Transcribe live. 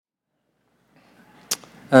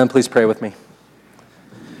Please pray with me.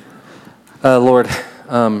 Lord,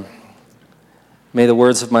 may the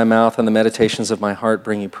words of my mouth and the meditations of my heart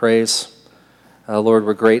bring you praise. Lord,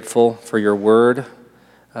 we're grateful for your word,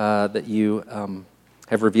 that you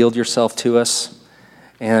have revealed yourself to us.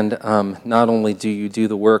 And not only do you do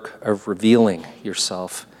the work of revealing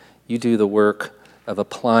yourself, you do the work of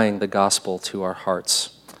applying the gospel to our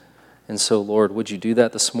hearts. And so, Lord, would you do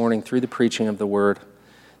that this morning through the preaching of the word,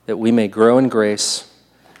 that we may grow in grace,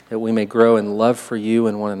 that we may grow in love for you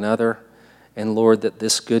and one another, and Lord, that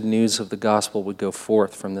this good news of the gospel would go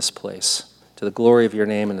forth from this place to the glory of your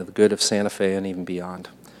name and to the good of Santa Fe and even beyond.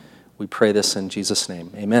 We pray this in Jesus'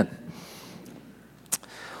 name. Amen.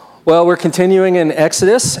 Well, we're continuing in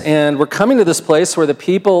Exodus, and we're coming to this place where the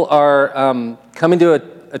people are coming to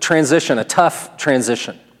a transition, a tough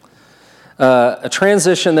transition. A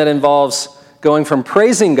transition that involves going from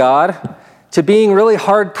praising God to being really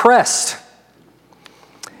hard-pressed.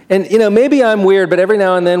 And, maybe I'm weird, but every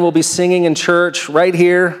now and then we'll be singing in church right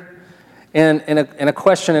here, and a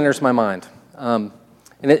question enters my mind. And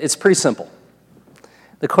it's pretty simple.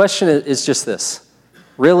 The question is just this.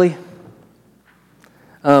 Really?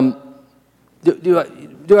 Do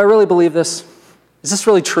I really believe this? Is this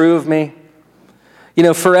really true of me?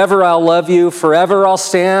 Forever I'll love you, forever I'll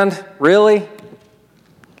stand. Really?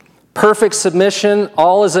 Perfect submission,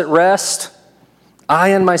 all is at rest. I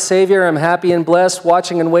and my Savior am happy and blessed,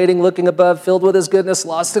 watching and waiting, looking above, filled with his goodness,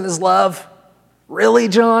 lost in his love. Really,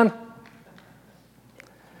 John?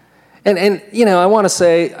 And I want to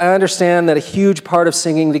say, I understand that a huge part of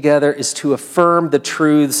singing together is to affirm the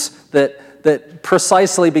truths that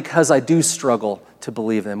precisely because I do struggle to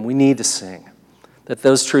believe them, we need to sing. That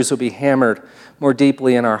those truths will be hammered more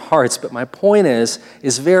deeply in our hearts. But my point is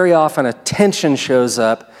very often a tension shows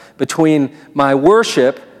up between my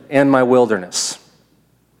worship and my wilderness.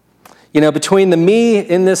 Between the me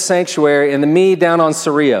in this sanctuary and the me down on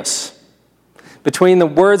Cerrillos. Between the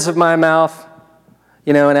words of my mouth,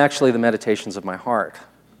 and actually the meditations of my heart.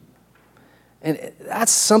 And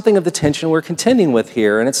that's something of the tension we're contending with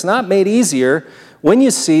here. And it's not made easier when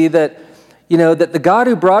you see that, that the God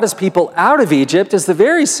who brought his people out of Egypt is the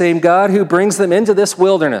very same God who brings them into this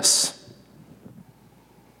wilderness.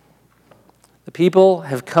 The people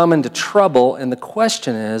have come into trouble, and the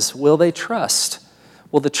question is, will they trust?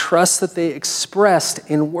 Will the trust that they expressed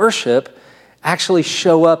in worship actually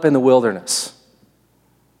show up in the wilderness?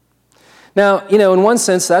 Now, in one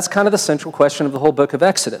sense, that's kind of the central question of the whole book of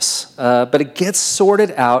Exodus. But it gets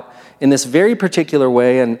sorted out in this very particular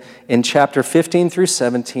way in chapter 15 through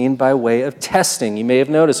 17 by way of testing. You may have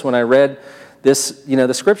noticed when I read this,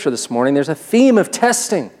 the scripture this morning, there's a theme of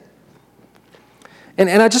testing. And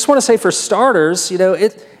I just want to say for starters,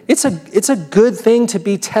 it's a good thing to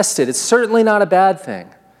be tested. It's certainly not a bad thing.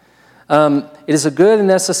 It is a good and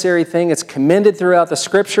necessary thing. It's commended throughout the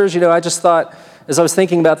scriptures. I just thought, as I was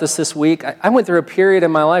thinking about this week, I went through a period in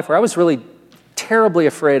my life where I was really terribly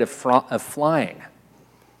afraid of flying.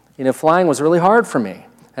 Flying was really hard for me.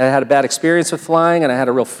 I had a bad experience with flying, and I had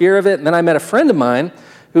a real fear of it. And then I met a friend of mine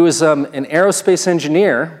who was an aerospace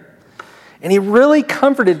engineer, and he really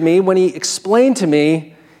comforted me when he explained to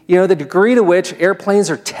me, the degree to which airplanes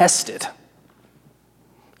are tested.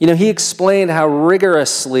 He explained how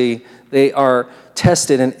rigorously they are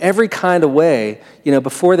tested in every kind of way,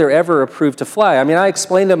 before they're ever approved to fly. I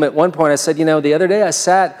explained to him at one point, I said, the other day I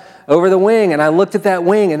sat over the wing and I looked at that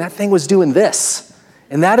wing and that thing was doing this.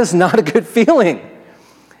 And that is not a good feeling.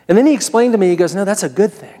 And then he explained to me, he goes, no, that's a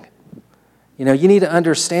good thing. You need to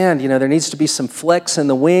understand, there needs to be some flex in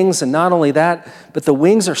the wings, and not only that, but the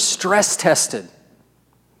wings are stress tested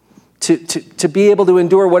to be able to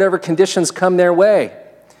endure whatever conditions come their way.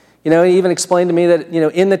 He even explained to me that,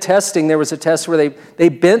 in the testing, there was a test where they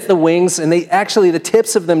bent the wings and the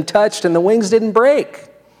tips of them touched and the wings didn't break.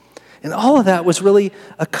 And all of that was really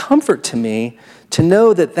a comfort to me to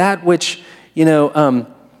know that which,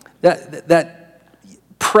 that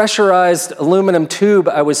pressurized aluminum tube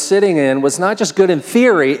I was sitting in was not just good in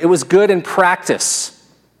theory, it was good in practice,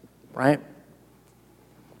 right?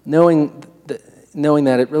 Knowing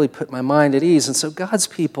that it really put my mind at ease. And so God's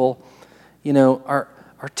people,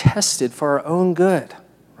 are tested for our own good,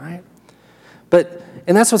 right?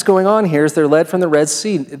 And that's what's going on here is they're led from the Red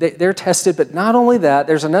Sea. They're tested, but not only that,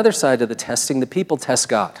 there's another side to the testing. The people test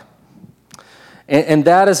God. And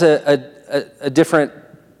that is a different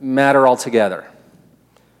matter altogether.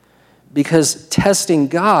 Because testing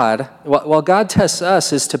God, while God tests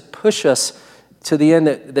us, is to push us to the end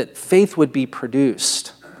that faith would be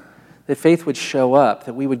produced, that faith would show up,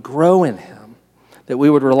 that we would grow in him, that we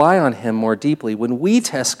would rely on him more deeply. When we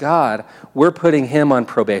test God, we're putting him on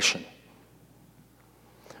probation.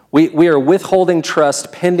 We are withholding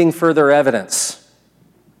trust pending further evidence.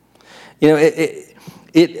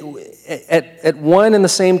 At one and the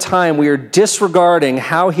same time, we are disregarding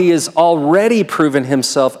how he has already proven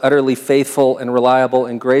himself utterly faithful and reliable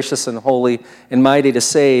and gracious and holy and mighty to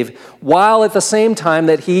save, while at the same time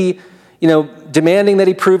that he, demanding that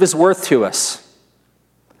he prove his worth to us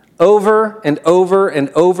over and over and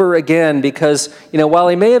over again, because, while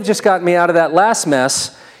he may have just gotten me out of that last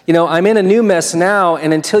mess, I'm in a new mess now,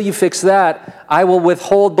 and until you fix that, I will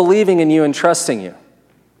withhold believing in you and trusting you.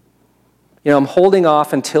 I'm holding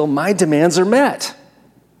off until my demands are met.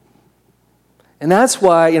 And that's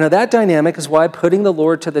why, that dynamic is why putting the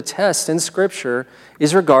Lord to the test in Scripture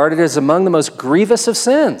is regarded as among the most grievous of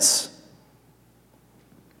sins.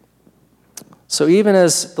 So even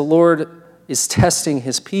as the Lord is testing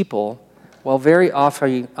his people, while very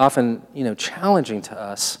often challenging to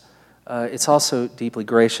us, it's also deeply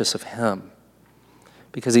gracious of him.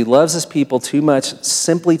 Because he loves his people too much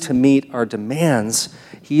simply to meet our demands.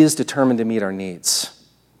 He is determined to meet our needs,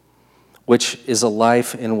 which is a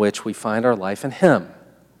life in which we find our life in him.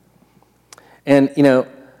 And,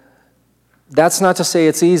 that's not to say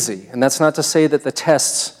it's easy. And that's not to say that the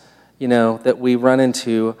tests, that we run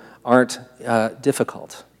into aren't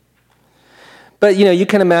difficult. But, you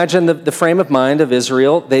can imagine the frame of mind of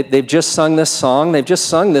Israel. They've just sung this song. They've just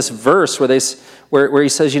sung this verse where he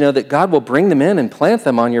says, that God will bring them in and plant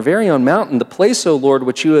them on your very own mountain, the place, O Lord,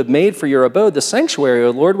 which you have made for your abode, the sanctuary, O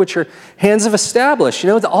Lord, which your hands have established.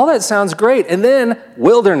 All that sounds great. And then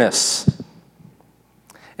wilderness.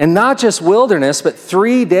 And not just wilderness, but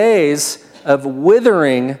 3 days of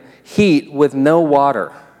withering heat with no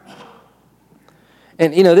water.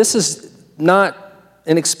 And, this is not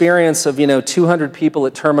an experience of, 200 people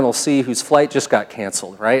at Terminal C whose flight just got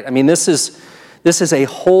canceled, right? This is a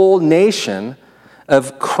whole nation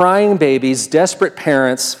of crying babies, desperate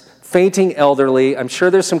parents, fainting elderly. I'm sure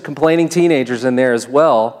there's some complaining teenagers in there as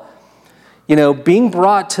well, being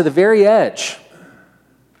brought to the very edge.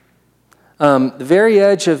 The very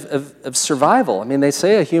edge of survival. They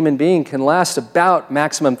say a human being can last about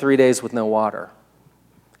maximum 3 days with no water.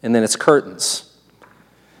 And then it's curtains.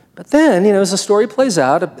 But then, as the story plays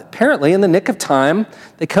out, apparently in the nick of time,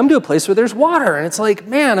 they come to a place where there's water. And it's like,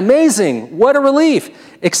 man, amazing. What a relief.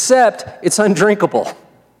 Except it's undrinkable.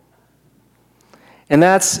 And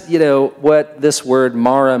that's, what this word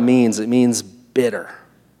mara means. It means bitter.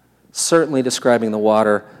 Certainly describing the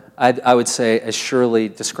water, I would say, as surely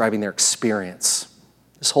describing their experience.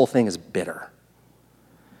 This whole thing is bitter.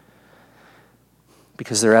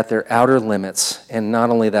 Because they're at their outer limits, and not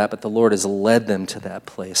only that, but the Lord has led them to that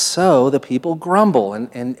place. So the people grumble,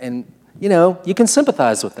 and you can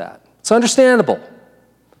sympathize with that. It's understandable.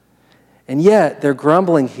 And yet, their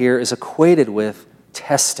grumbling here is equated with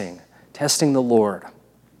testing the Lord.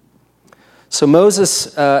 So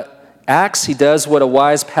Moses acts, he does what a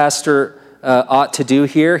wise pastor ought to do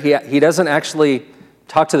here. He doesn't actually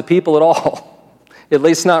talk to the people at all, at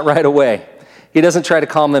least not right away. He doesn't try to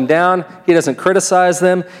calm them down. He doesn't criticize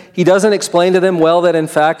them. He doesn't explain to them, that in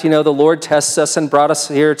fact, the Lord tests us and brought us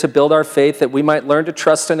here to build our faith, that we might learn to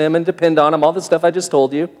trust in him and depend on him, all the stuff I just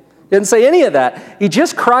told you. He didn't say any of that. He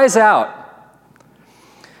just cries out.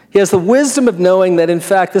 He has the wisdom of knowing that, in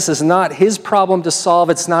fact, this is not his problem to solve.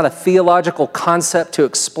 It's not a theological concept to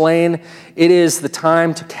explain. It is the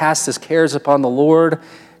time to cast his cares upon the Lord,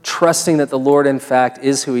 trusting that the Lord, in fact,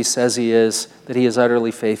 is who he says he is, that he is utterly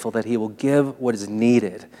faithful, that he will give what is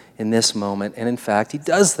needed in this moment. And in fact, he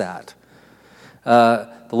does that. The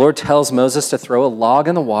Lord tells Moses to throw a log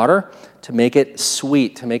in the water to make it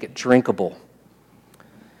sweet, to make it drinkable.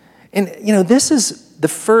 And, this is the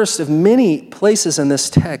first of many places in this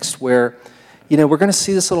text where, we're going to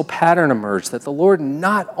see this little pattern emerge, that the Lord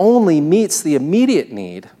not only meets the immediate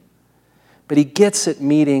need, but he gets at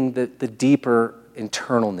meeting the deeper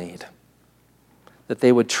internal need, that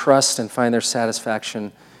they would trust and find their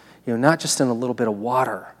satisfaction, not just in a little bit of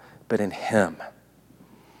water, but in him.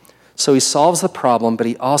 So he solves the problem, but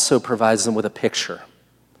he also provides them with a picture.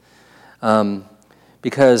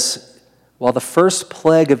 Because while the first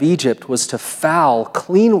plague of Egypt was to foul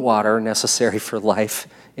clean water necessary for life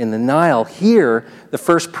in the Nile, here the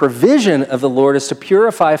first provision of the Lord is to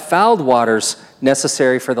purify fouled waters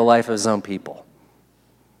necessary for the life of his own people.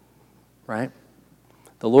 Right?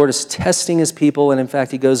 The Lord is testing his people, and in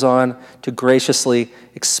fact, he goes on to graciously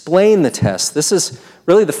explain the test. This is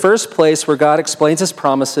really the first place where God explains his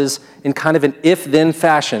promises in kind of an if-then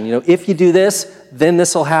fashion. If you do this, then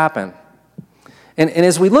this will happen. And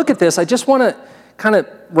as we look at this, I just want to kind of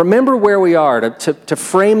remember where we are, to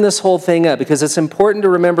frame this whole thing up, because it's important to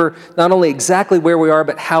remember not only exactly where we are,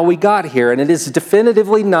 but how we got here. And it is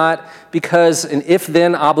definitively not because an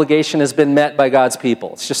if-then obligation has been met by God's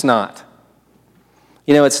people. It's just not.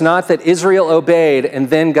 It's not that Israel obeyed and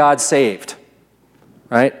then God saved,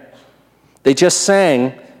 right? They just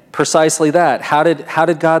sang precisely that. How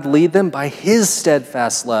did God lead them? By his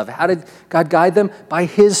steadfast love. How did God guide them? By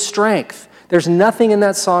his strength. There's nothing in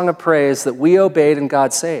that song of praise that we obeyed and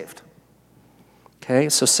God saved. Okay,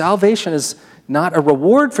 so salvation is not a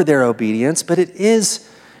reward for their obedience, but it is,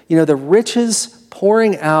 the riches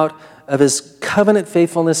pouring out of his covenant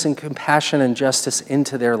faithfulness and compassion and justice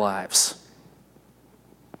into their lives.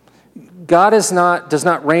 God does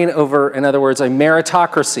not reign over, in other words, a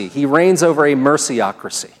meritocracy. He reigns over a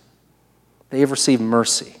mercyocracy. They have received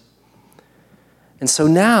mercy. And so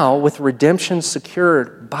now, with redemption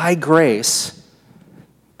secured by grace,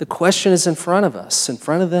 the question is in front of us, in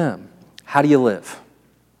front of them. How do you live?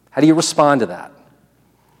 How do you respond to that?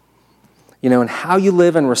 And how you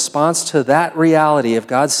live in response to that reality of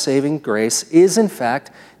God's saving grace is, in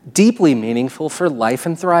fact, deeply meaningful for life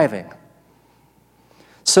and thriving.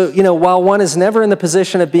 So, while one is never in the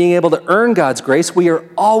position of being able to earn God's grace, we are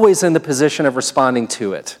always in the position of responding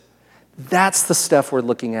to it. That's the stuff we're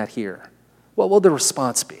looking at here. What will the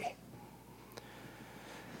response be?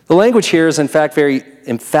 The language here is, in fact, very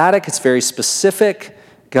emphatic. It's very specific.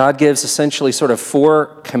 God gives essentially sort of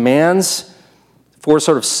 4 commands, 4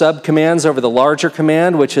 sort of sub-commands over the larger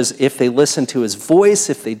command, which is if they listen to his voice,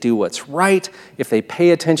 if they do what's right, if they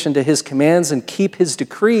pay attention to his commands and keep his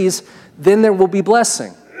decrees, then there will be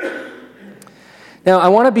blessing. Now, I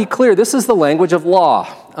want to be clear. This is the language of law.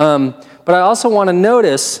 But I also want to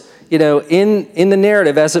notice, in the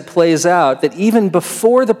narrative as it plays out, that even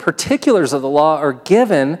before the particulars of the law are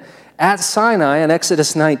given at Sinai in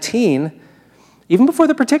Exodus 19, even before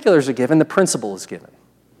the particulars are given, the principle is given.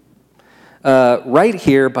 Right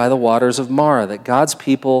here by the waters of Marah, that God's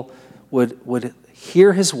people would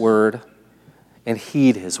hear his word and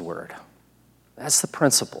heed his word. That's the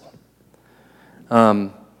principle.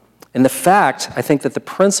 And the fact, I think, that the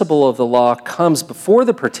principle of the law comes before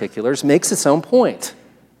the particulars makes its own point.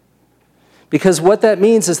 Because what that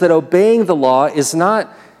means is that obeying the law is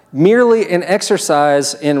not merely an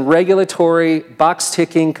exercise in regulatory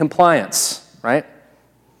box-ticking compliance, right?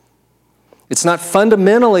 It's not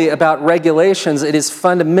fundamentally about regulations. It is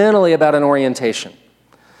fundamentally about an orientation,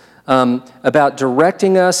 about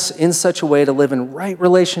directing us in such a way to live in right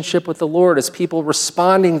relationship with the Lord as people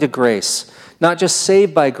responding to grace, not just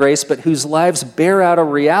saved by grace, but whose lives bear out a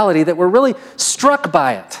reality that we're really struck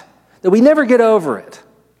by it, that we never get over it.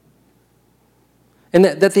 And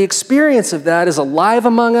that the experience of that is alive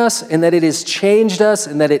among us, and that it has changed us,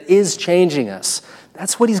 and that it is changing us.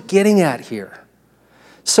 That's what he's getting at here.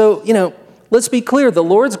 So, let's be clear. The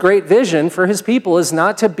Lord's great vision for his people is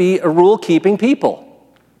not to be a rule-keeping people.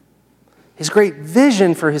 His great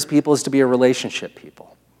vision for his people is to be a relationship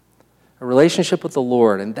people, a relationship with the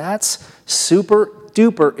Lord. And that's super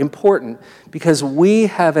duper important because we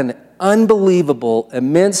have an unbelievable,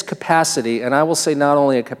 immense capacity, and I will say not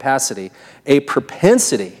only a capacity, a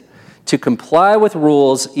propensity to comply with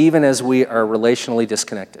rules even as we are relationally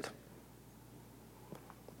disconnected.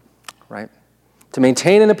 Right? To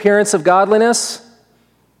maintain an appearance of godliness,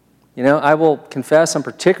 I will confess I'm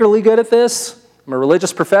particularly good at this. I'm a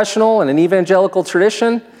religious professional in an evangelical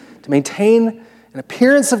tradition. To maintain an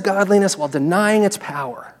appearance of godliness while denying its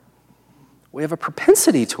power. We have a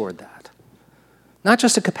propensity toward that. Not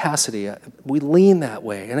just a capacity. We lean that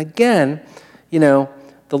way. And again, the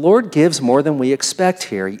Lord gives more than we expect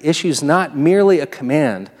here. He issues not merely a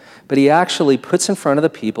command, but he actually puts in front of the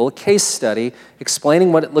people a case study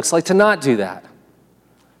explaining what it looks like to not do that.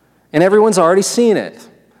 And everyone's already seen it.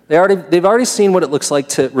 They've already seen what it looks like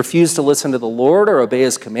to refuse to listen to the Lord or obey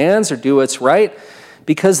his commands or do what's right,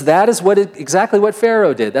 because that is exactly what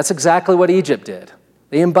Pharaoh did. That's exactly what Egypt did.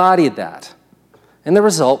 They embodied that. And the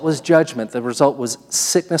result was judgment. The result was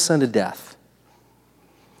sickness unto death.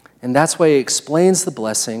 And that's why he explains the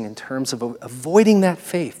blessing in terms of avoiding that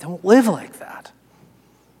faith. Don't live like that.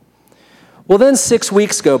 Well, then 6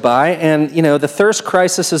 weeks go by, and, the thirst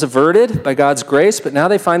crisis is averted by God's grace, but now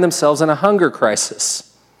they find themselves in a hunger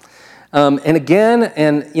crisis.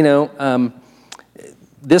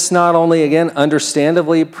 This not only, again,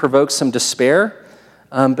 understandably provokes some despair,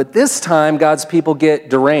 but this time God's people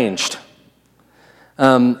get deranged.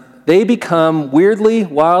 They become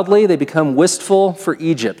wildly, they become wistful for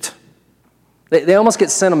Egypt. They almost get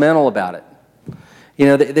sentimental about it.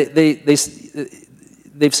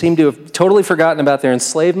 they've seemed to have totally forgotten about their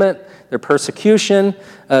enslavement, their persecution,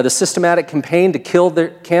 the systematic campaign to kill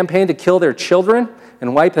their children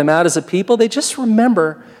and wipe them out as a people. They just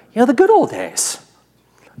remember, the good old days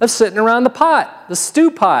of sitting around the pot, the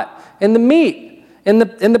stew pot, and the meat, and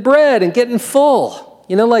the bread, and getting full.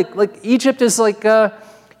 Like Egypt is like,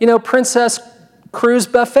 Princess Cruise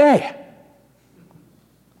buffet.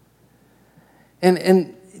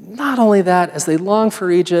 And not only that, as they long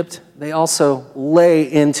for Egypt, they also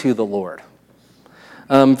lay into the Lord.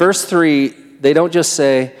 Verse 3, they don't just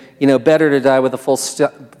say, better to die with a full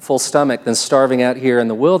stomach than starving out here in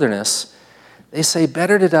the wilderness. They say,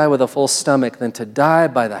 better to die with a full stomach than to die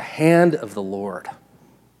by the hand of the Lord.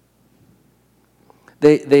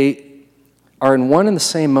 They are in one and the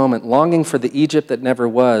same moment, longing for the Egypt that never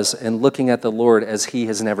was and looking at the Lord as he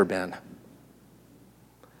has never been.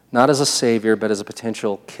 Not as a savior, but as a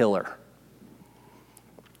potential killer.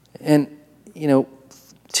 And,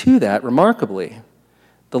 to that, remarkably,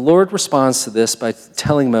 the Lord responds to this by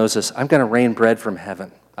telling Moses, I'm going to rain bread from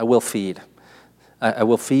heaven. I will feed. I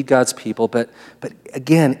will feed God's people, but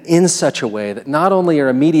again, in such a way that not only are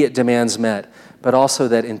immediate demands met, but also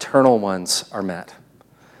that internal ones are met.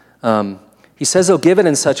 He says he'll give it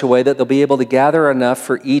in such a way that they'll be able to gather enough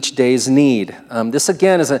for each day's need. This,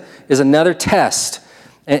 again, is another test.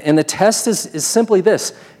 And the test is simply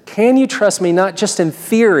this. Can you trust me not just in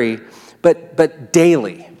theory, but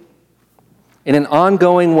daily, in an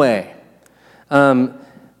ongoing way?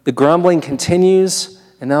 The grumbling continues,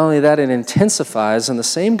 and not only that, it intensifies. And the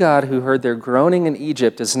same God who heard their groaning in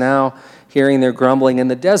Egypt is now hearing their grumbling in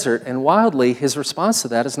the desert. And wildly, his response to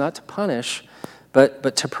that is not to punish,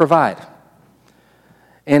 but to provide.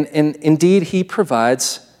 And indeed, he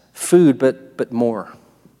provides food, but more.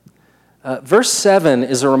 Verse 7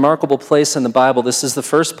 is a remarkable place in the Bible. This is the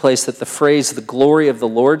first place that the phrase, the glory of the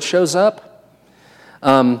Lord, shows up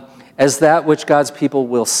as that which God's people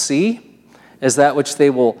will see, as that which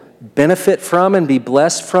they will benefit from and be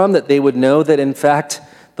blessed from, that they would know that, in fact,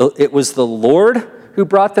 it was the Lord who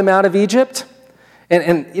brought them out of Egypt.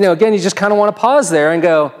 And again, you just kind of want to pause there and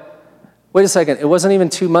go, wait a second, it wasn't even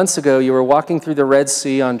 2 months ago you were walking through the Red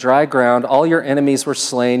Sea on dry ground, all your enemies were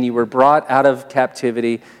slain, you were brought out of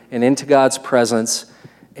captivity and into God's presence,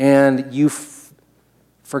 and you've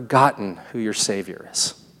forgotten who your Savior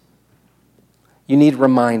is. You need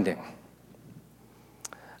reminding.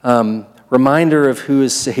 Reminder of who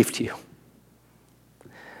has saved you.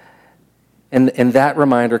 And that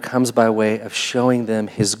reminder comes by way of showing them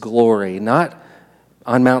his glory, not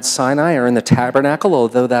on Mount Sinai or in the tabernacle,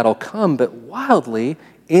 although that'll come, but wildly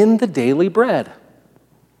in the daily bread.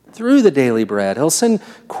 Through the daily bread. He'll send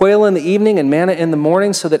quail in the evening and manna in the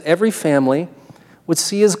morning so that every family would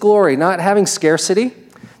see his glory, not having scarcity,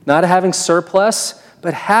 not having surplus,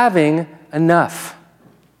 but having enough.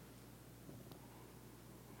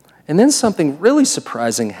 And then something really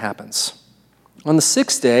surprising happens. On the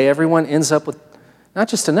sixth day, everyone ends up with not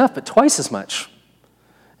just enough, but twice as much.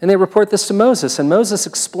 And they report this to Moses, and Moses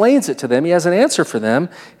explains it to them. He has an answer for them.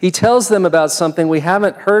 He tells them about something we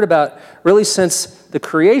haven't heard about really since the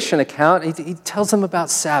creation account. He tells them about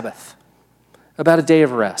Sabbath, about a day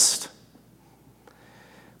of rest.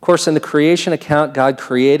 Of course, in the creation account, God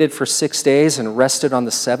created for 6 days and rested on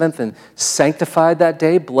the seventh and sanctified that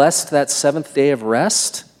day, blessed that seventh day of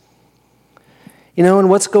rest. And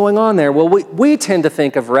what's going on there? Well, we tend to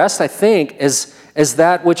think of rest, I think, as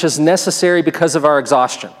that which is necessary because of our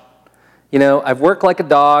exhaustion. I've worked like a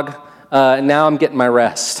dog, and now I'm getting my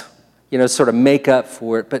rest, sort of make up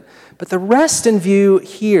for it. But the rest in view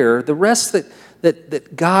here, the rest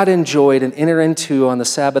that God enjoyed and entered into on the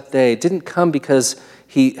Sabbath day didn't come because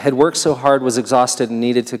he had worked so hard, was exhausted, and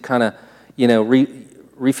needed to kind of,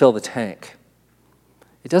 refill the tank.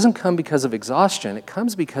 It doesn't come because of exhaustion. It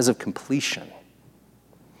comes because of completion.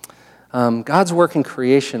 God's work in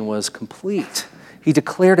creation was complete. He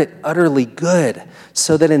declared it utterly good,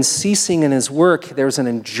 so that in ceasing in his work, there's an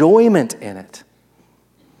enjoyment in it.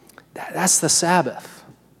 That's the Sabbath.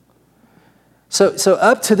 So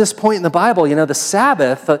up to this point in the Bible, the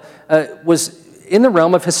Sabbath was in the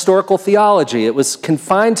realm of historical theology. It was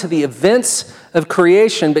confined to the events of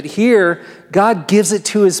creation, but here, God gives it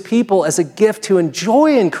to his people as a gift to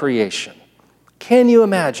enjoy in creation. Can you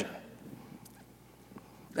imagine?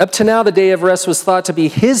 Up to now, the day of rest was thought to be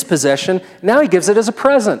his possession. Now he gives it as a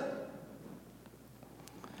present.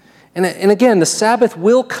 And again, the Sabbath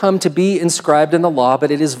will come to be inscribed in the law, but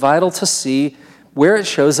it is vital to see where it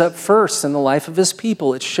shows up first in the life of his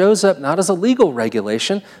people. It shows up not as a legal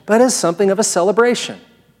regulation, but as something of a celebration.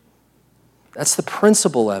 That's the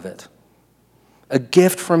principle of it. a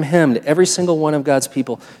gift from him to every single one of God's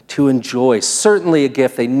people to enjoy. Certainly a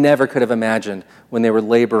gift they never could have imagined when they were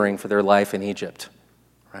laboring for their life in Egypt,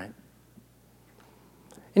 right?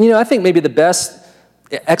 And I think maybe the best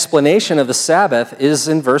explanation of the Sabbath is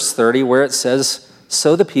in verse 30 where it says,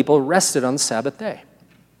 so the people rested on the Sabbath day.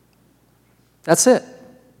 That's it.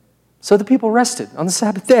 So the people rested on the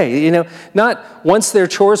Sabbath day. Not once their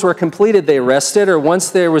chores were completed, they rested, or once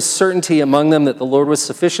there was certainty among them that the Lord was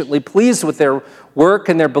sufficiently pleased with their work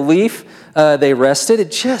and their belief, they rested.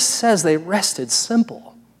 It just says they rested.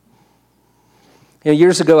 Simple.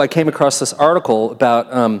 Years ago, I came across this article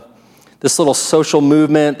about this little social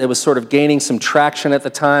movement that was sort of gaining some traction at the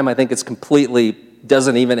time. I think it's completely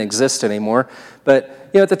doesn't even exist anymore. But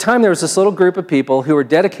at the time, there was this little group of people who were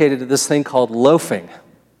dedicated to this thing called loafing,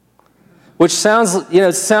 which sounds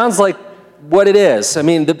like what it is. I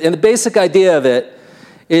mean, the basic idea of it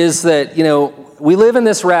is that, we live in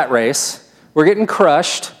this rat race, we're getting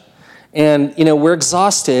crushed, and, we're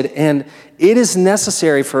exhausted, and it is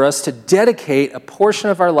necessary for us to dedicate a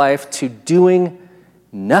portion of our life to doing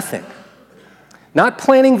nothing. Not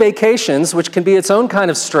planning vacations, which can be its own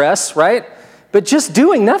kind of stress, right? But just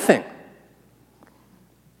doing nothing.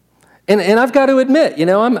 And I've got to admit,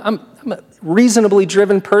 I'm a reasonably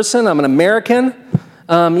driven person. I'm an American,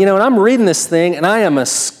 and I'm reading this thing, and I'm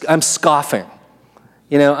scoffing.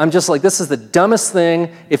 I'm just like, this is the dumbest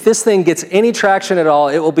thing. If this thing gets any traction at all,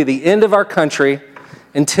 it will be the end of our country.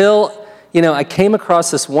 Until, I came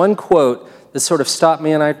across this one quote that sort of stopped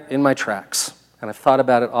me in my tracks. And I've thought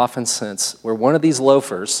about it often since, where one of these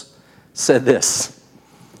loafers said this: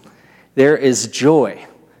 there is joy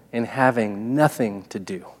in having nothing to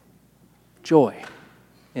do. Joy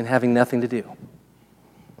in having nothing to do.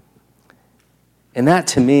 And that,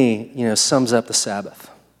 to me, sums up the Sabbath.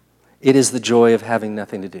 It is the joy of having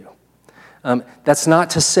nothing to do. That's not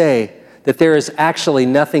to say that there is actually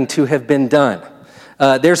nothing to have been done.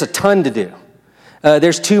 There's a ton to do.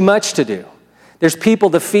 There's too much to do. There's people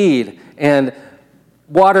to feed and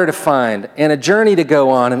water to find and a journey to go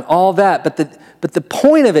on and all that. But the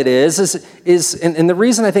point of it is and the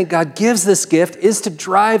reason I think God gives this gift is to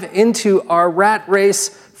drive into our rat race,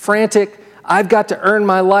 frantic, I've got to earn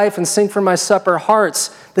my life and sing for my supper hearts,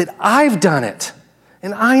 that I've done it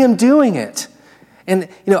and I am doing it. And,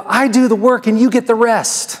 I do the work and you get the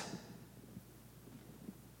rest.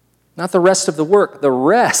 Not the rest of the work, the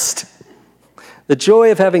rest. The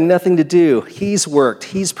joy of having nothing to do. He's worked.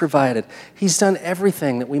 He's provided. He's done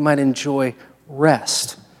everything that we might enjoy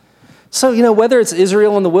rest. So, whether it's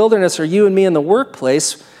Israel in the wilderness or you and me in the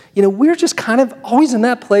workplace, we're just kind of always in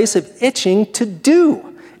that place of itching to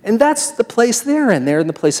do. And that's the place they're in. They're in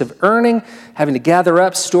the place of earning, having to gather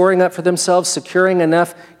up, storing up for themselves, securing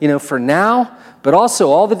enough, for now, but also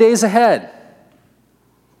all the days ahead.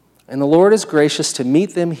 And the Lord is gracious to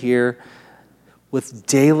meet them here with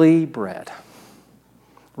daily bread,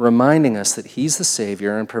 reminding us that He's the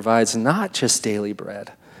Savior and provides not just daily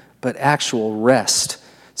bread, but actual rest,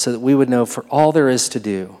 so that we would know for all there is to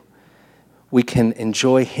do, we can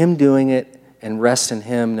enjoy Him doing it and rest in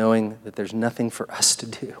Him, knowing that there's nothing for us to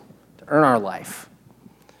do to earn our life.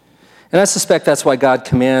 And I suspect that's why God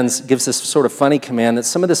gives this sort of funny command that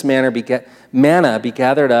some of this manna be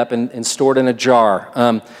gathered up and stored in a jar.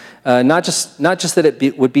 Not just that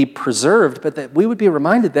it would be preserved, but that we would be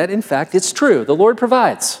reminded that, in fact, it's true. The Lord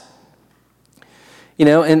provides.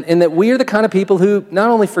 And that we are the kind of people who not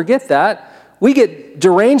only forget that, we get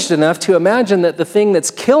deranged enough to imagine that the thing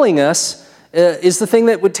that's killing us is the thing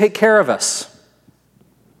that would take care of us.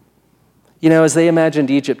 As they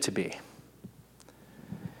imagined Egypt to be.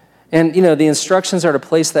 And, the instructions are to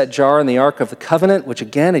place that jar in the Ark of the Covenant, which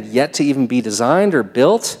again had yet to even be designed or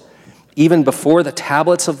built, even before the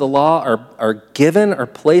tablets of the law are given or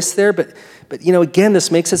placed there. But again, this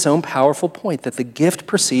makes its own powerful point that the gift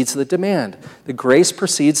precedes the demand. The grace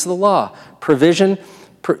precedes the law. Provision,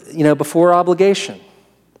 before obligation.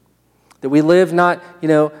 That we live not,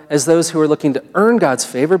 as those who are looking to earn God's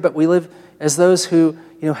favor, but we live as those who,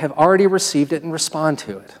 have already received it and respond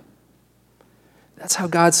to it. That's how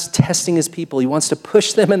God's testing His people. He wants to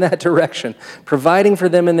push them in that direction, providing for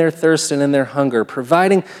them in their thirst and in their hunger,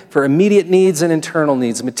 providing for immediate needs and internal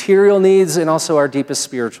needs, material needs, and also our deepest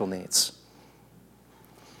spiritual needs.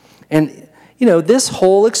 And, this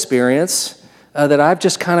whole experience that I've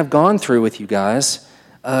just kind of gone through with you guys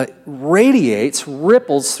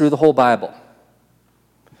ripples through the whole Bible.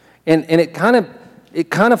 And it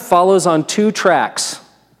kind of follows on two tracks.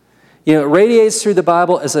 It radiates through the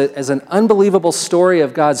Bible as an unbelievable story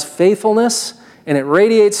of God's faithfulness, and it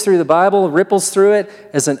radiates through the Bible, ripples through it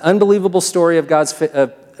as an unbelievable story of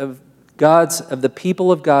the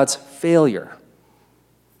people of God's failure.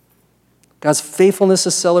 God's faithfulness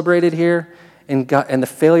is celebrated here, and the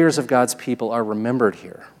failures of God's people are remembered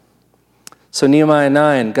here. So Nehemiah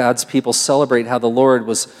 9, God's people celebrate how the Lord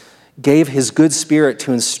gave his good spirit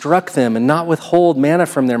to instruct them and not withhold manna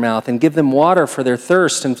from their mouth and give them water for their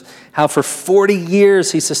thirst, and how for 40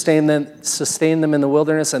 years he sustained them in the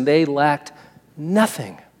wilderness, and they lacked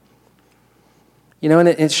nothing. And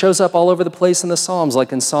it shows up all over the place in the Psalms,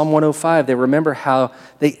 like in Psalm 105. They remember how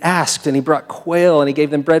they asked, and he brought quail, and he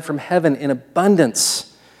gave them bread from heaven in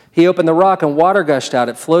abundance. He opened the rock, and water gushed out.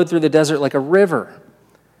 It flowed through the desert like a river.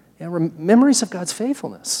 Memories of God's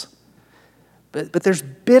faithfulness. But there's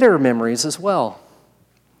bitter memories as well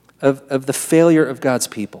of the failure of God's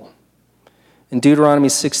people. In Deuteronomy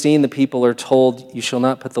 16, the people are told, you shall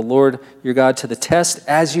not put the Lord your God to the test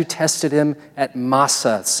as you tested him at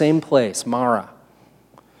Massah, same place, Marah.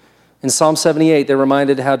 In Psalm 78, they're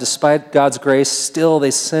reminded how despite God's grace, still they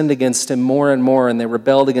sinned against him more and more, and they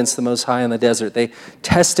rebelled against the Most High in the desert. They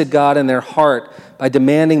tested God in their heart by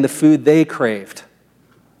demanding the food they craved.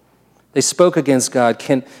 They spoke against God.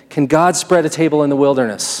 Can God spread a table in the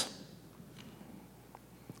wilderness?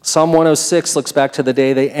 Psalm 106 looks back to the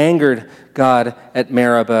day they angered God at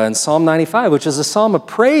Meribah. And Psalm 95, which is a psalm of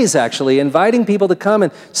praise, actually, inviting people to come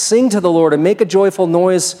and sing to the Lord and make a joyful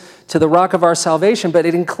noise to the rock of our salvation. But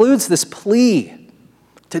it includes this plea.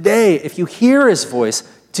 Today, if you hear his voice,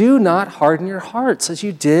 do not harden your hearts as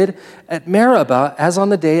you did at Meribah, as on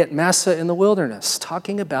the day at Massah in the wilderness,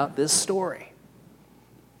 talking about this story.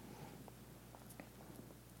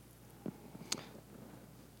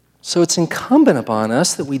 So it's incumbent upon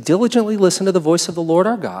us that we diligently listen to the voice of the Lord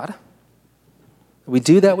our God, that we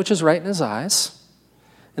do that which is right in his eyes,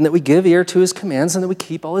 and that we give ear to his commands, and that we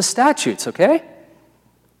keep all his statutes, okay?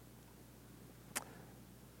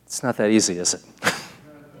 It's not that easy, is it?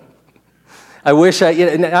 I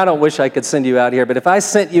don't wish I could send you out here, but if I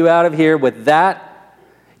sent you out of here with that,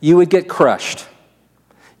 you would get crushed.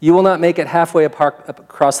 You will not make it halfway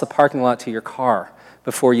across the parking lot to your car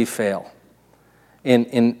before you fail.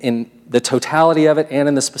 In the totality of it and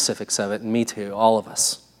in the specifics of it, and me too, all of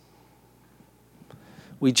us.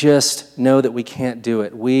 We just know that we can't do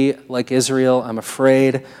it. We, like Israel, I'm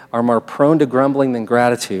afraid, are more prone to grumbling than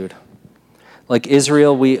gratitude. Like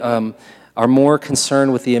Israel, we are more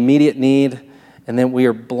concerned with the immediate need, and then we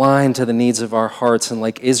are blind to the needs of our hearts. And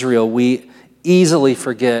like Israel, we easily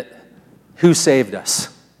forget who saved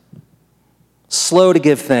us. Slow to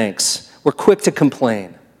give thanks. We're quick to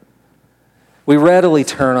complain. We readily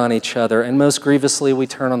turn on each other, and most grievously, we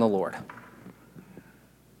turn on the Lord.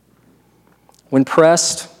 When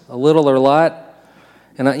pressed, a little or a lot,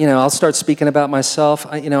 and I'll start speaking about myself.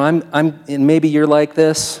 And maybe you're like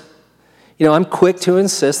this. I'm quick to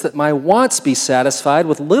insist that my wants be satisfied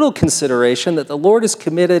with little consideration that the Lord is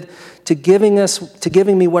committed to giving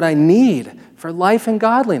me what I need for life and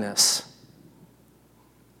godliness.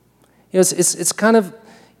 It's kind of.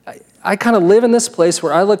 I kind of live in this place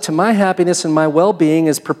where I look to my happiness and my well-being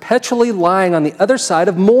as perpetually lying on the other side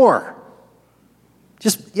of more.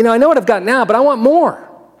 I know what I've got now, but I want more.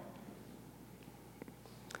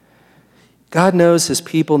 God knows his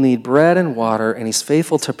people need bread and water, and he's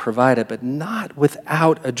faithful to provide it, but not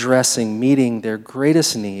without meeting their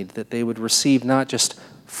greatest need, that they would receive not just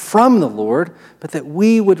from the Lord, but that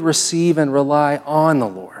we would receive and rely on the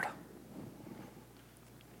Lord.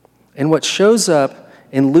 And what shows up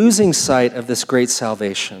in losing sight of this great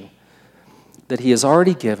salvation that he has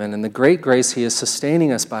already given and the great grace he is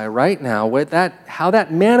sustaining us by right now, how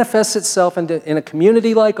that manifests itself in a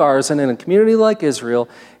community like ours and in a community like Israel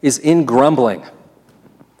is in grumbling. There's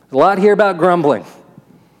a lot here about grumbling.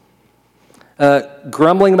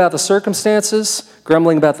 Grumbling about the circumstances,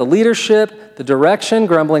 grumbling about the leadership, the direction,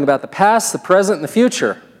 grumbling about the past, the present, and the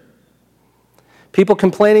future. People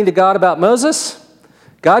complaining to God about Moses,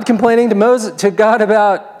 God complaining to God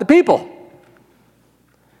about the people.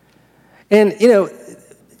 And,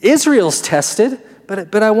 Israel's tested,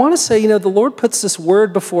 but I want to say, the Lord puts this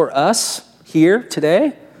word before us here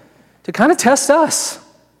today to kind of test us,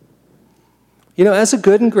 as a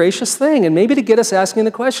good and gracious thing, and maybe to get us asking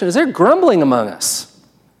the question, is there grumbling among us?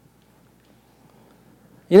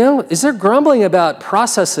 Is there grumbling about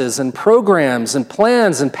processes and programs and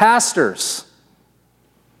plans and pastors?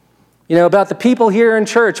 About the people here in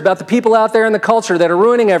church, about the people out there in the culture that are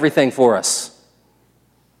ruining everything for us.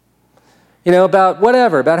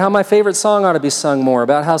 About how my favorite song ought to be sung more,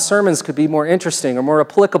 about how sermons could be more interesting or more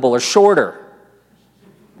applicable or shorter.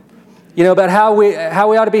 About how we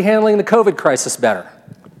ought to be handling the COVID crisis better.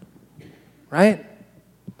 Right?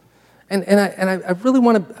 And I really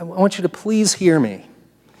want you to please hear me.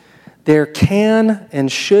 There can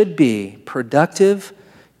and should be productive,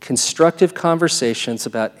 constructive conversations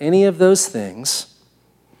about any of those things,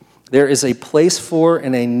 there is a place for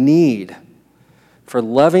and a need for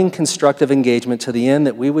loving, constructive engagement to the end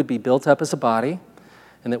that we would be built up as a body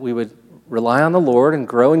and that we would rely on the Lord and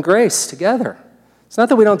grow in grace together. It's not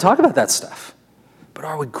that we don't talk about that stuff, but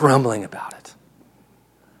are we grumbling about it?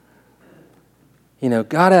 You know,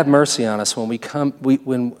 God have mercy on us when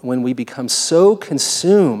we become so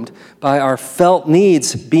consumed by our felt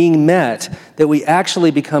needs being met that we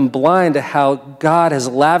actually become blind to how God has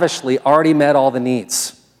lavishly already met all the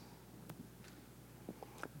needs.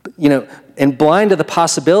 You know, and blind to the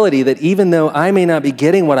possibility that even though I may not be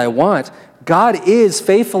getting what I want, God is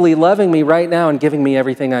faithfully loving me right now and giving me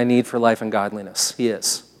everything I need for life and godliness. He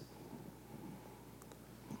is.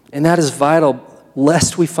 And that is vital,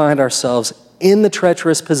 lest we find ourselves in the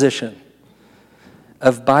treacherous position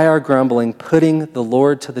of, by our grumbling, putting the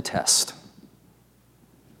Lord to the test.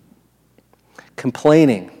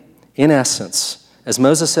 Complaining, in essence, as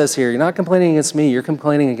Moses says here, you're not complaining against me, you're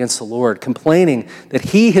complaining against the Lord. Complaining that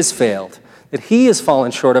he has failed, that he has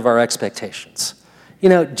fallen short of our expectations. You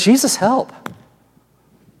know, Jesus, help.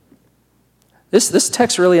 This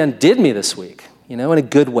text really undid me this week, you know, in a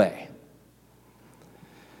good way.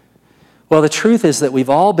 Well, the truth is that we've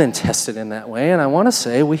all been tested in that way, and I want to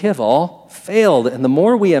say we have all failed. And the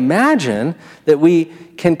more we imagine that we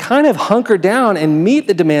can kind of hunker down and meet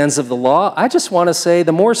the demands of the law, I just want to say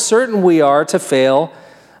the more certain we are to fail,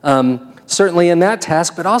 certainly in that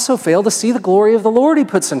task, but also fail to see the glory of the Lord he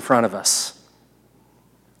puts in front of us.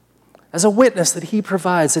 As a witness that he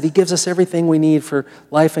provides, that he gives us everything we need for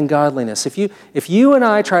life and godliness. If you and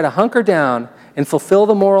I try to hunker down and fulfill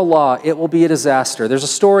the moral law, it will be a disaster. There's a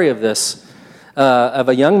story of this, of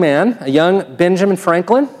a young man, a young Benjamin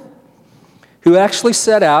Franklin, who actually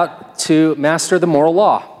set out to master the moral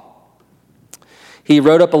law. He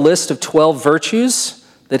wrote up a list of 12 virtues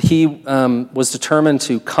that he was determined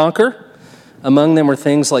to conquer. Among them were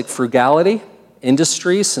things like frugality,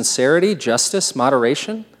 industry, sincerity, justice,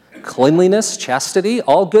 moderation, cleanliness, chastity,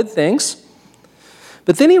 all good things.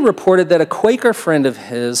 But then he reported that a Quaker friend of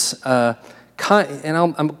his, and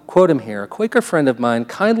I'll quote him here, a Quaker friend of mine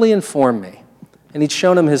kindly informed me, and he'd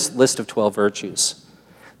shown him his list of 12 virtues,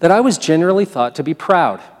 that I was generally thought to be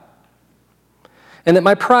proud, and that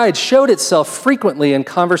my pride showed itself frequently in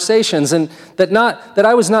conversations, and that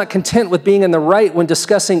I was not content with being in the right when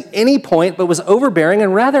discussing any point, but was overbearing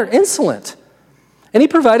and rather insolent. And he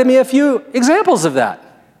provided me a few examples of that.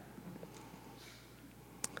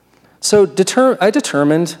 So I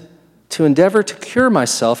determined to endeavor to cure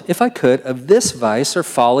myself, if I could, of this vice or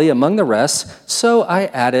folly among the rest, so I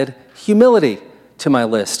added humility to my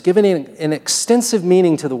list, giving an extensive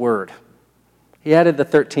meaning to the word. He added the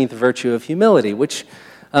 13th virtue of humility, which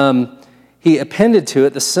he appended to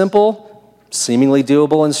it the simple, seemingly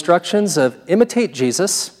doable instructions of imitate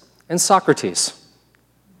Jesus and Socrates.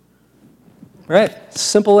 Right?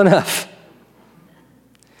 Simple enough.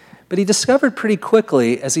 But he discovered pretty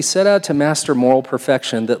quickly, as he set out to master moral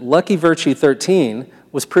perfection, that lucky virtue 13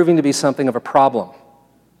 was proving to be something of a problem.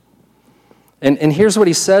 And here's what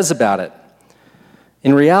he says about it.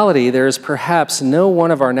 In reality, there is perhaps no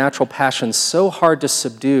one of our natural passions so hard to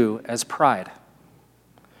subdue as pride.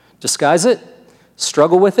 Disguise it,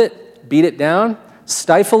 struggle with it, beat it down,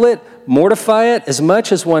 stifle it, mortify it as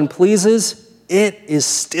much as one pleases, it is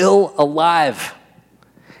still alive.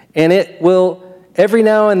 And it will every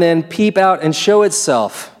now and then peep out and show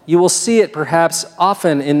itself. You will see it perhaps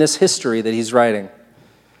often in this history that he's writing.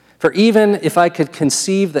 For even if I could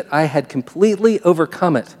conceive that I had completely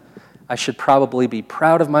overcome it, I should probably be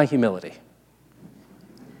proud of my humility.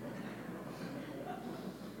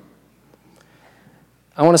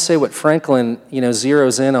 I want to say what Franklin,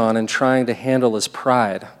 zeroes in on in trying to handle his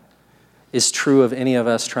pride is true of any of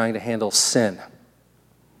us trying to handle sin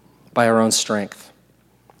by our own strength.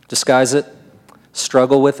 Disguise it,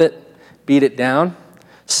 struggle with it, beat it down,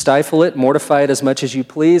 stifle it, mortify it as much as you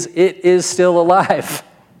please. It is still alive.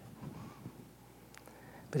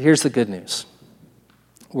 But here's the good news.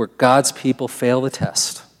 Where God's people fail the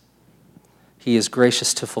test, he is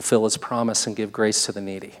gracious to fulfill his promise and give grace to the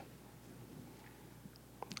needy.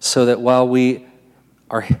 So that while we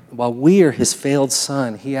are his failed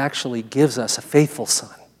son, he actually gives us a faithful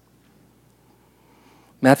son.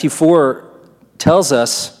 Matthew 4 tells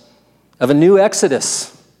us of a new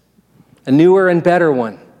exodus, a newer and better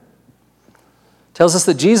one. Tells us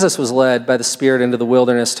that Jesus was led by the Spirit into the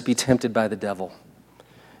wilderness to be tempted by the devil.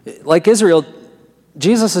 Like Israel,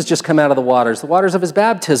 Jesus has just come out of the waters of his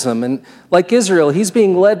baptism. And like Israel, he's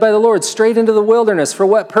being led by the Lord straight into the wilderness. For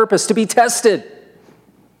what purpose? To be tested.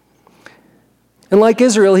 And like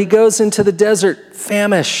Israel, he goes into the desert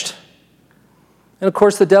famished. And of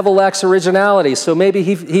course, the devil lacks originality. So maybe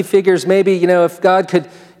he figures if God could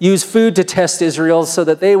use food to test Israel so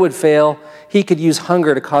that they would fail, he could use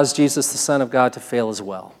hunger to cause Jesus, the Son of God, to fail as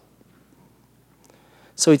well.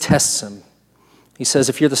 So he tests him. He says,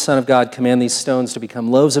 if you're the Son of God, command these stones to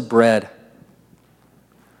become loaves of bread.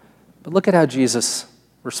 But look at how Jesus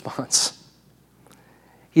responds.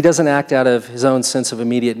 He doesn't act out of his own sense of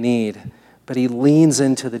immediate need, but he leans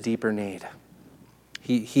into the deeper need.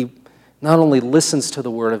 He not only listens to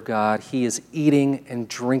the Word of God, he is eating and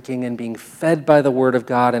drinking and being fed by the Word of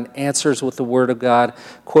God and answers with the Word of God,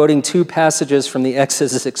 quoting 2 passages from the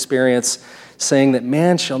Exodus experience, saying that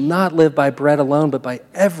man shall not live by bread alone, but by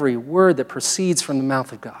every word that proceeds from the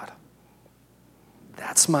mouth of God.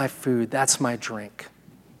 That's my food. That's my drink.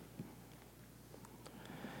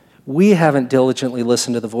 We haven't diligently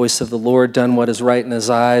listened to the voice of the Lord, done what is right in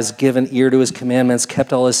his eyes, given ear to his commandments,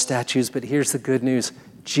 kept all his statutes, but here's the good news.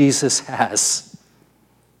 Jesus has.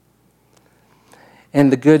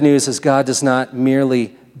 And the good news is God does not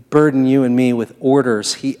merely burden you and me with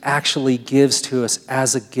orders. He actually gives to us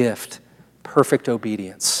as a gift perfect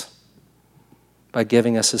obedience by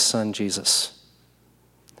giving us his Son, Jesus.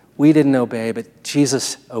 We didn't obey, but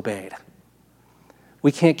Jesus obeyed.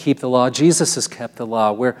 We can't keep the law. Jesus has kept the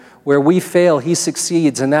law. Where we fail, he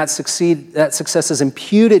succeeds, and that success is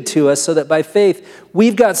imputed to us so that by faith,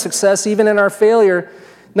 we've got success even in our failure,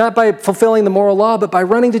 not by fulfilling the moral law, but by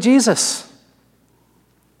running to Jesus.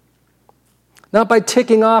 Not by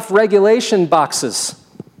ticking off regulation boxes,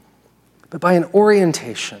 but by an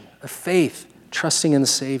orientation of faith, trusting in the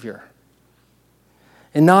Savior.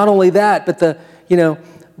 And not only that, but the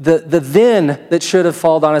then that should have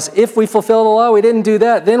fallen on us. If we fulfill the law, we didn't do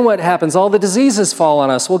that. Then what happens? All the diseases fall on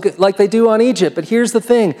us, like they do on Egypt. But here's the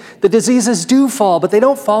thing. The diseases do fall, but they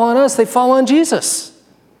don't fall on us. They fall on Jesus.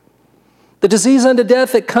 The disease unto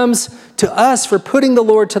death that comes to us for putting the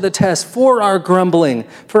Lord to the test, for our grumbling,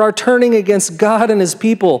 for our turning against God and his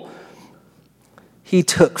people, he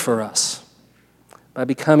took for us by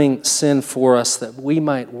becoming sin for us that we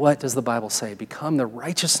might, what does the Bible say? Become the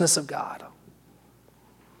righteousness of God.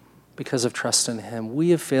 Because of trust in him. We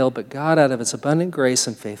have failed, but God, out of his abundant grace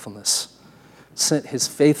and faithfulness, sent his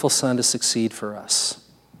faithful Son to succeed for us,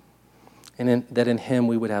 and that in him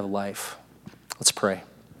we would have life. Let's pray.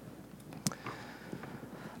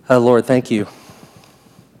 Lord, thank you.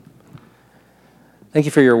 Thank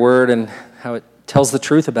you for your word and how it tells the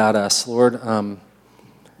truth about us. Lord,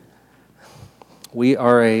 we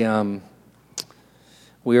are a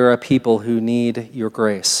people who need your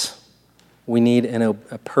grace. We need a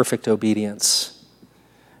perfect obedience.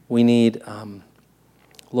 We need,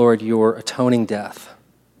 Lord, your atoning death.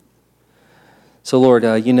 So, Lord,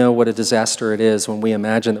 you know what a disaster it is when we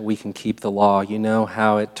imagine that we can keep the law. You know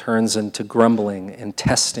how it turns into grumbling and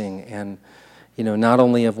testing and, not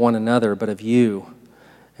only of one another, but of you.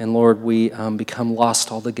 And, Lord, we become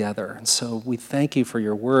lost altogether. And so we thank you for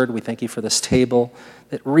your word. We thank you for this table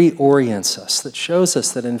that reorients us, that shows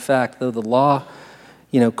us that, in fact, though the law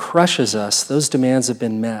crushes us, those demands have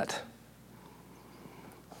been met,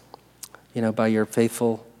 by your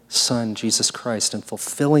faithful Son, Jesus Christ, and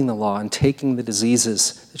fulfilling the law and taking the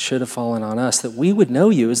diseases that should have fallen on us, that we would know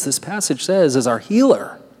you, as this passage says, as our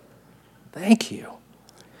healer. Thank you.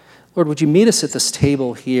 Lord, would you meet us at this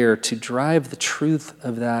table here to drive the truth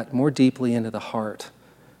of that more deeply into the heart,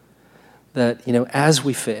 that, as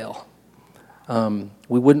we fail,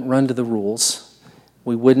 we wouldn't run to the rules.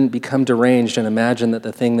 We wouldn't become deranged and imagine that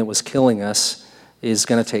the thing that was killing us is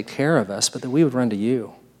going to take care of us, but that we would run to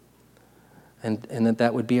you. And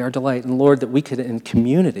that would be our delight. And Lord, that we could, in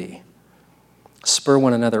community, spur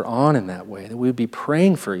one another on in that way, that we would be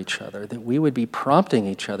praying for each other, that we would be prompting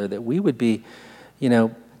each other, that we would be,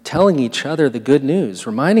 telling each other the good news,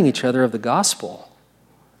 reminding each other of the gospel,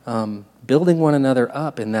 building one another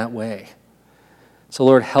up in that way. So,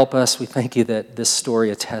 Lord, help us. We thank you that this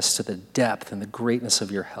story attests to the depth and the greatness of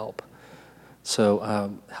your help.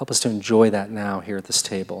 So help us to enjoy that now here at this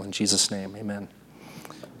table. In Jesus' name, amen.